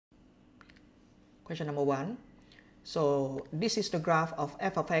Question number 1. So this is the graph of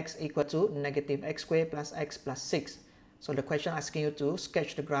f of x equal to negative x squared plus x plus 6. So the question asking you to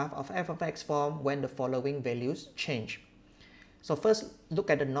sketch the graph of f of x form when the following values change. So first look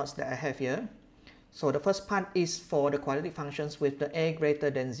at the notes that I have here. So the first part is for the quadratic functions with the a greater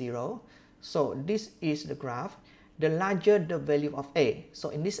than 0. So this is the graph. The larger the value of a. So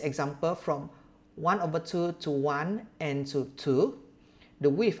in this example from 1/2 to 1 and to 2, the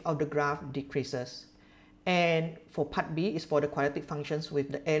width of the graph decreases. And for part B is for the quadratic functions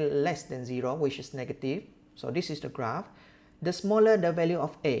with the a less than 0, which is negative. So this is the graph. The smaller the value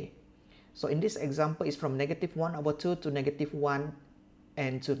of a. So in this example is from negative 1/2 to negative 1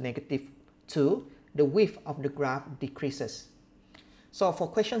 and to negative 2, the width of the graph decreases. So for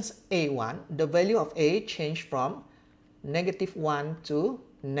questions A1, the value of a changed from negative 1 to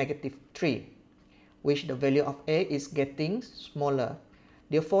negative 3, which the value of a is getting smaller.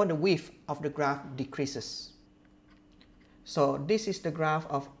 Therefore, the width of the graph decreases. So this is the graph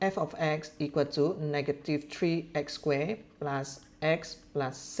of f of x equal to negative 3x squared plus x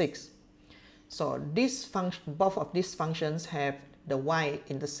plus 6. So both of these functions have the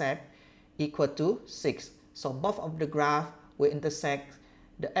y-intercept equal to 6. So both of the graph will intersect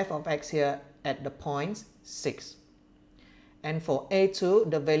the f of x here at the point 6. And for A2,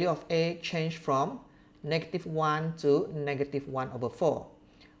 the value of a changed from negative 1 to negative 1/4,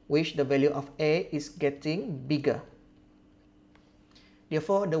 which the value of a is getting bigger.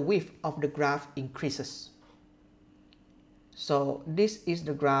 Therefore, the width of the graph increases. So this is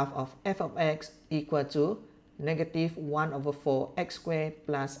the graph of f of x equal to negative 1/4 x squared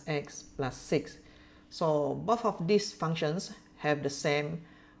plus x plus 6. So both of these functions have the same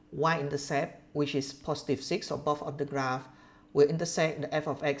y-intercept, which is positive 6. So both of the graph will intersect the f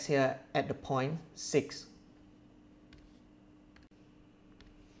of x here at the point 6.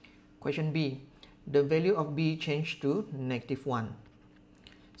 Question B. The value of b changed to negative 1.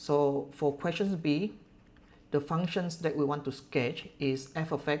 So for questions B, the functions that we want to sketch is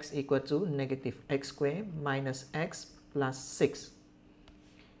f of x equal to negative x squared minus x plus 6.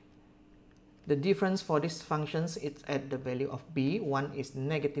 The difference for these functions is at the value of b. One is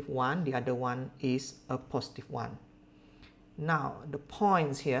negative 1, the other one is a positive 1. Now, the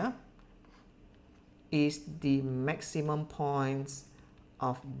points here is the maximum points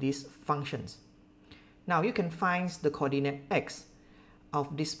of these functions. Now, you can find the coordinate x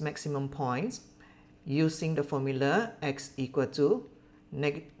of these maximum points using the formula x equal to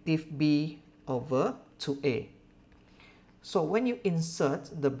negative b over 2a. So when you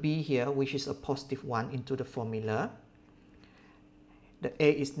insert the b here, which is a positive 1, into the formula, the a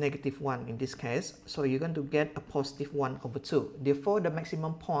is negative 1 in this case, so you're going to get a positive 1/2. Therefore, the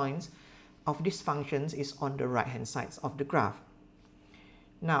maximum points of these functions is on the right hand side of the graph.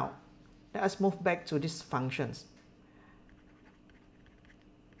 Now, let us move back to these functions.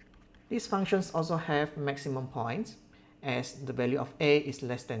 These functions also have maximum points as the value of a is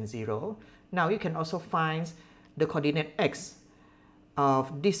less than 0. Now, you can also find the coordinate x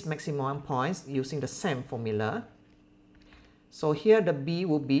of these maximum points using the same formula. So here the b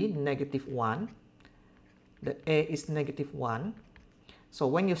will be negative 1, the a is negative 1. So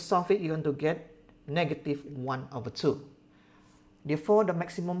when you solve it, you're going to get negative 1/2. Therefore, the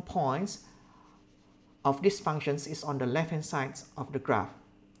maximum points of these functions is on the left hand side of the graph.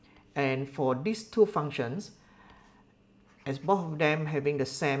 And for these two functions, as both of them having the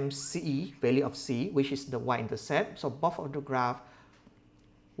same c, value of c, which is the y-intercept, so both of the graph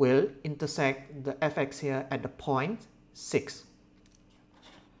will intersect the fx here at the point 6.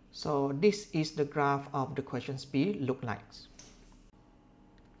 So this is the graph of the questions B look like.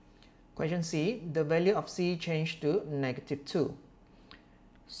 Question C, the value of c changed to negative 2.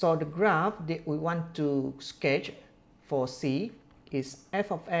 So the graph that we want to sketch for c is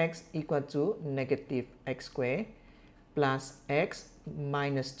f of x equal to negative x squared plus x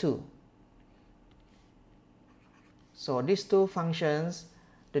minus 2. So these two functions,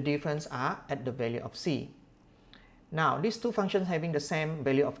 the difference are at the value of c. Now, these two functions having the same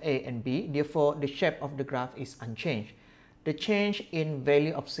value of a and b, therefore the shape of the graph is unchanged. The change in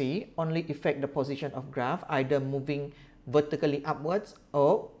value of c only affect the position of graph, either moving vertically upwards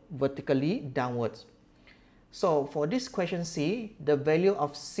or vertically downwards. So for this question C, the value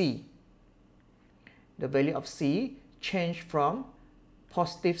of c changed from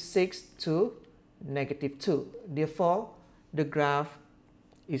positive 6 to negative 2. Therefore, the graph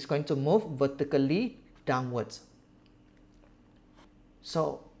is going to move vertically downwards.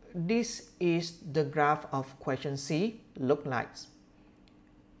 So this is the graph of question C look like.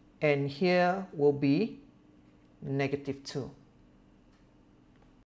 And here will be negative 2.